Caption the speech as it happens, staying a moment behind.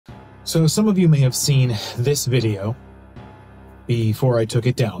So some of you may have seen this video before I took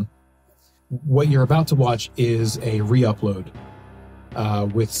it down. What you're about to watch is a re-upload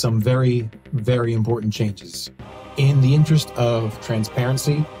with some very, very important changes. In the interest of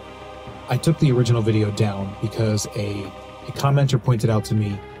transparency, I took the original video down because a commenter pointed out to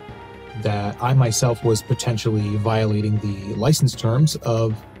me that I myself was potentially violating the license terms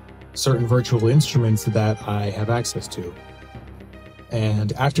of certain virtual instruments that I have access to.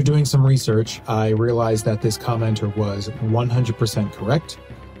 And after doing some research, I realized that this commenter was 100% correct,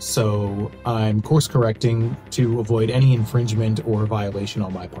 so I'm course correcting to avoid any infringement or violation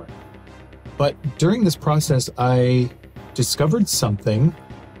on my part. But during this process, I discovered something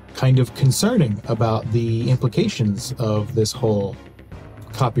kind of concerning about the implications of this whole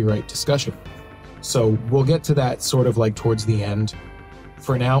copyright discussion. So we'll get to that sort of like towards the end.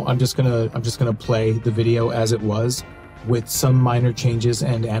 For now, I'm just gonna play the video as it was, with some minor changes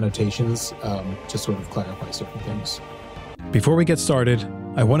and annotations to sort of clarify certain things. Before we get started,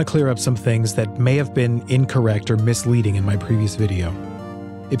 I want to clear up some things that may have been incorrect or misleading in my previous video.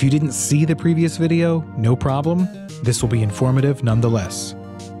 If you didn't see the previous video, no problem. This will be informative nonetheless.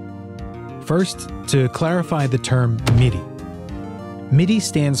 First, to clarify the term MIDI. MIDI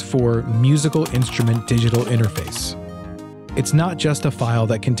stands for Musical Instrument Digital Interface. It's not just a file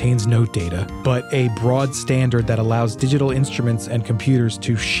that contains note data, but a broad standard that allows digital instruments and computers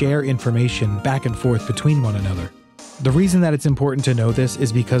to share information back and forth between one another. The reason that it's important to know this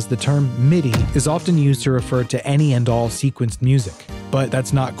is because the term MIDI is often used to refer to any and all sequenced music, but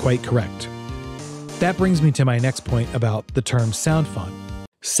that's not quite correct. That brings me to my next point about the term sound font.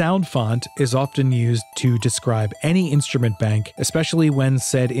 Sound font is often used to describe any instrument bank, especially when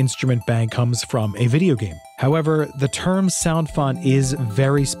said instrument bank comes from a video game. However, the term sound font is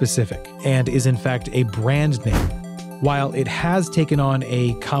very specific and is in fact a brand name. While it has taken on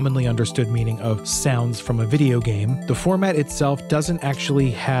a commonly understood meaning of sounds from a video game, the format itself doesn't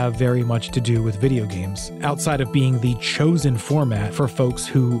actually have very much to do with video games, outside of being the chosen format for folks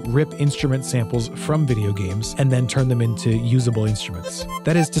who rip instrument samples from video games and then turn them into usable instruments.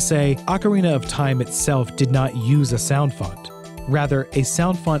 That is to say, Ocarina of Time itself did not use a sound font. Rather, a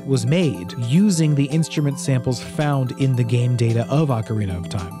sound font was made using the instrument samples found in the game data of Ocarina of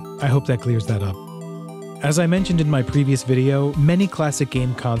Time. I hope that clears that up. As I mentioned in my previous video, many classic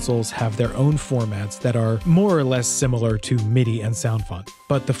game consoles have their own formats that are more or less similar to MIDI and SoundFont,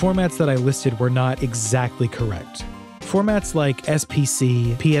 but the formats that I listed were not exactly correct. Formats like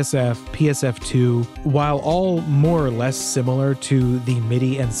SPC, PSF, PSF2, while all more or less similar to the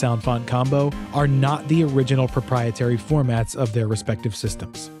MIDI and SoundFont combo, are not the original proprietary formats of their respective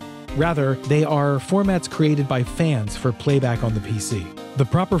systems. Rather, they are formats created by fans for playback on the PC. The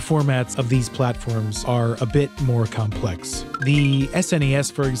proper formats of these platforms are a bit more complex. The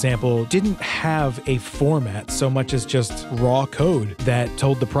SNES, for example, didn't have a format so much as just raw code that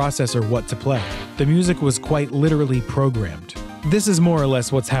told the processor what to play. The music was quite literally programmed. This is more or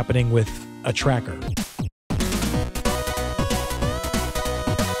less what's happening with a tracker.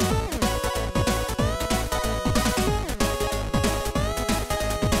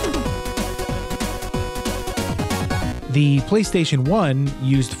 The PlayStation 1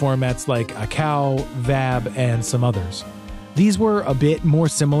 used formats like ACAO, VAB, and some others. These were a bit more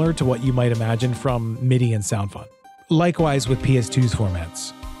similar to what you might imagine from MIDI and SoundFont. Likewise with PS2's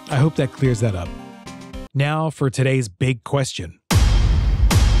formats. I hope that clears that up. Now for today's big question.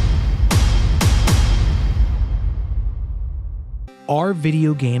 Are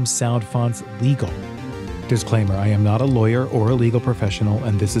video game sound fonts legal? Disclaimer, I am not a lawyer or a legal professional,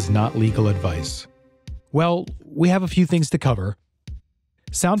 and this is not legal advice. Well, we have a few things to cover.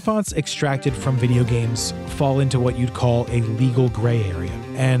 Sound fonts extracted from video games fall into what you'd call a legal gray area,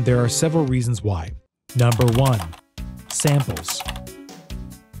 and there are several reasons why. Number 1, samples.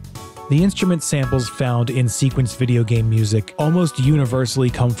 The instrument samples found in sequenced video game music almost universally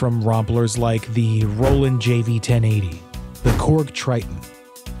come from romplers like the Roland JV1080, the Korg Triton,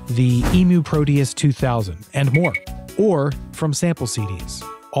 the EMU Proteus 2000, and more, or from sample CDs.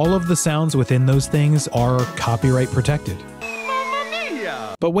 All of the sounds within those things are copyright protected. Mamma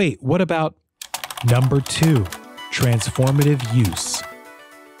mia! But wait, what about number 2, transformative use?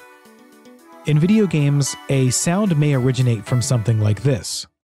 In video games, a sound may originate from something like this,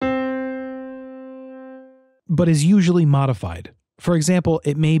 but is usually modified. For example,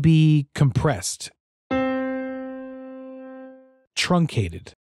 it may be compressed,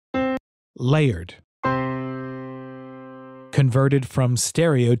 truncated, layered, converted from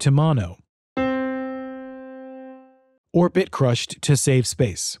stereo to mono, or bit crushed to save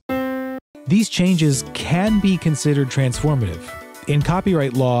space. These changes can be considered transformative, In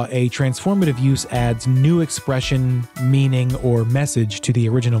copyright law, a transformative use adds new expression, meaning, or message to the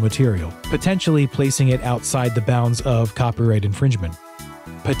original material, potentially placing it outside the bounds of copyright infringement.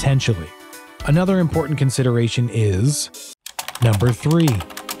 Potentially. Another important consideration is number 3,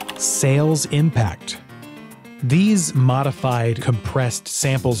 sales impact. These modified, compressed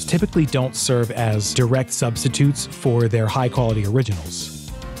samples typically don't serve as direct substitutes for their high-quality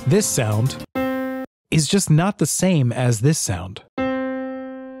originals. This sound is just not the same as this sound,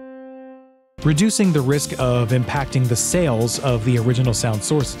 reducing the risk of impacting the sales of the original sound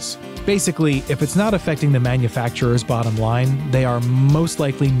sources. Basically, if it's not affecting the manufacturer's bottom line, they are most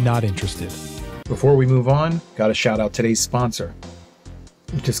likely not interested. Before we move on, gotta shout out today's sponsor.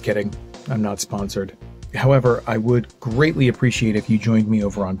 Just kidding, I'm not sponsored. However, I would greatly appreciate if you joined me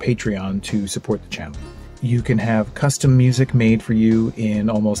over on Patreon to support the channel. You can have custom music made for you in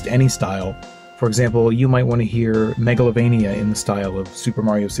almost any style. For example, you might want to hear Megalovania in the style of Super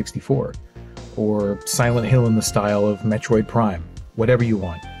Mario 64, or Silent Hill in the style of Metroid Prime, whatever you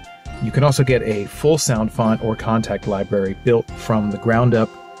want. You can also get a full sound font or contact library built from the ground up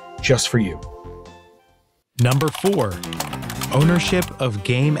just for you. Number 4, ownership of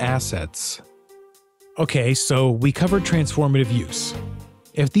game assets. Okay, so we covered transformative use.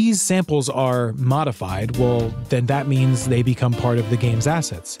 If these samples are modified, well, then that means they become part of the game's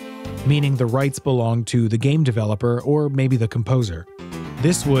assets, meaning the rights belong to the game developer or maybe the composer.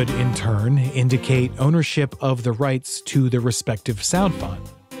 This would, in turn, indicate ownership of the rights to the respective sound font,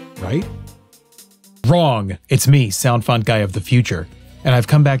 right? Wrong! It's me, SoundFont Guy of the Future, and I've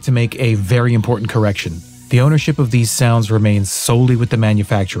come back to make a very important correction. The ownership of these sounds remains solely with the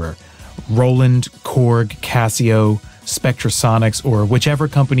manufacturer. Roland, Korg, Casio, Spectrasonics, or whichever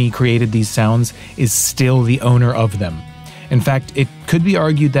company created these sounds is still the owner of them. In fact, it could be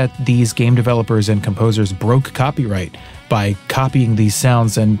argued that these game developers and composers broke copyright by copying these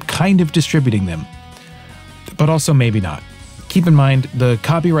sounds and kind of distributing them. But also maybe not. Keep in mind, the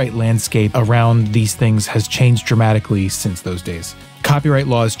copyright landscape around these things has changed dramatically since those days. Copyright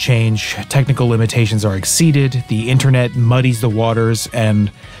laws change, technical limitations are exceeded, the internet muddies the waters,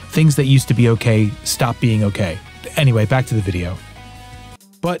 and things that used to be okay stop being okay. Anyway, back to the video.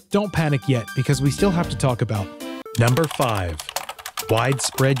 But don't panic yet, because we still have to talk about number 5,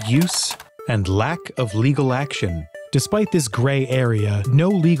 widespread use and lack of legal action. Despite this gray area, no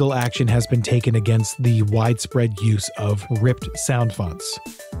legal action has been taken against the widespread use of ripped sound fonts.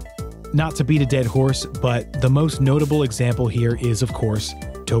 Not to beat a dead horse, but the most notable example here is, of course,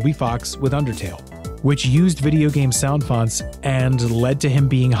 Toby Fox with Undertale, which used video game sound fonts and led to him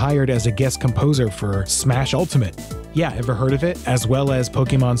being hired as a guest composer for Smash Ultimate. Yeah, ever heard of it? As well as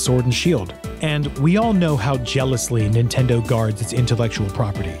Pokemon Sword and Shield. And we all know how jealously Nintendo guards its intellectual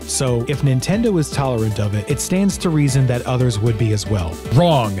property. So if Nintendo is tolerant of it, it stands to reason that others would be as well.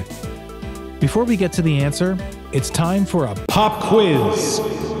 Wrong! Before we get to the answer, it's time for a pop quiz!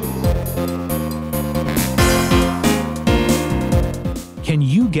 Can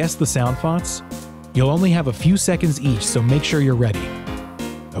you guess the sound fonts? You'll only have a few seconds each, so make sure you're ready.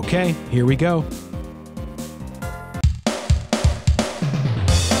 Okay, here we go.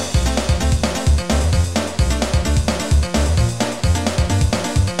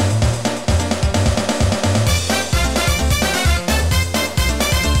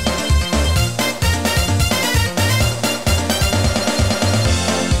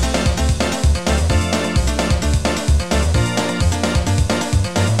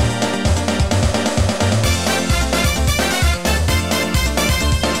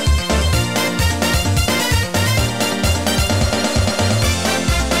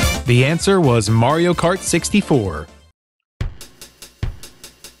 The answer was Mario Kart 64.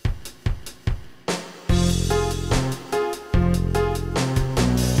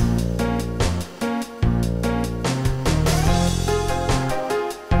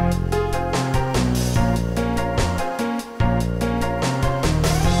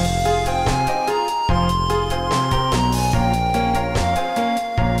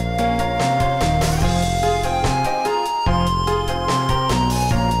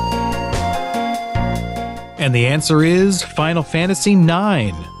 And the answer is Final Fantasy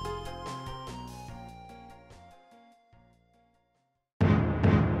IX.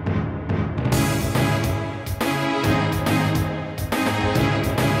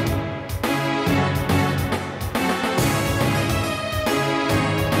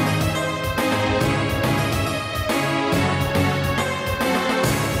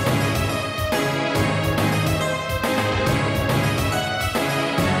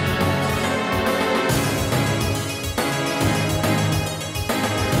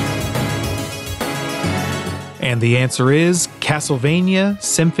 And the answer is Castlevania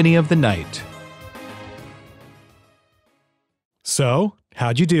Symphony of the Night. So,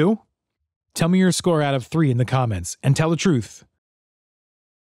 how'd you do? Tell me your score out of 3 in the comments, and tell the truth.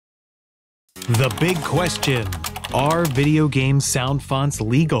 The big question: are video game sound fonts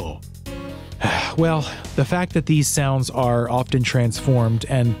legal? Well, the fact that these sounds are often transformed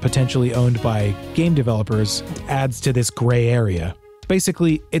and potentially owned by game developers adds to this gray area.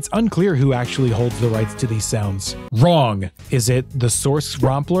 Basically, it's unclear who actually holds the rights to these sounds. Wrong! Is it the source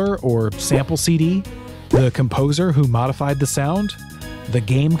rompler or sample CD? The composer who modified the sound? The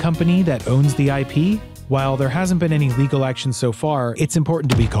game company that owns the IP? While there hasn't been any legal action so far, it's important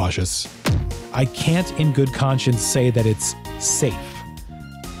to be cautious. I can't in good conscience say that it's safe.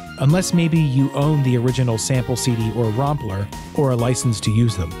 Unless maybe you own the original sample CD or rompler, or a license to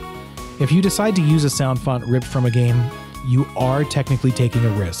use them. If you decide to use a sound font ripped from a game, you are technically taking a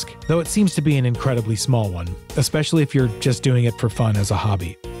risk, though it seems to be an incredibly small one, especially if you're just doing it for fun as a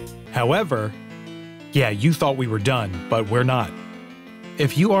hobby. However, yeah, you thought we were done, but we're not.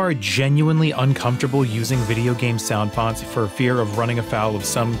 If you are genuinely uncomfortable using video game sound fonts for fear of running afoul of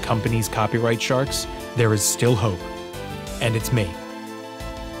some company's copyright sharks, there is still hope. And it's me.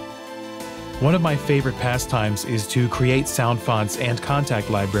 One of my favorite pastimes is to create sound fonts and contact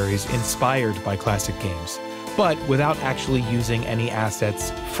libraries inspired by classic games, but without actually using any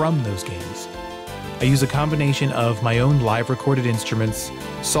assets from those games. I use a combination of my own live recorded instruments,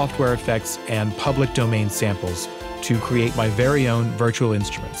 software effects, and public domain samples to create my very own virtual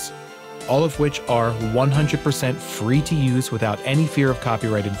instruments, all of which are 100% free to use without any fear of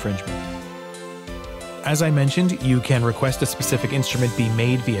copyright infringement. As I mentioned, you can request a specific instrument be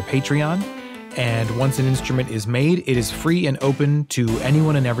made via Patreon, and once an instrument is made, it is free and open to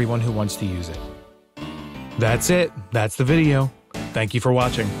anyone and everyone who wants to use it. That's it. That's the video. Thank you for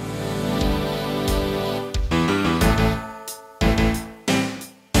watching.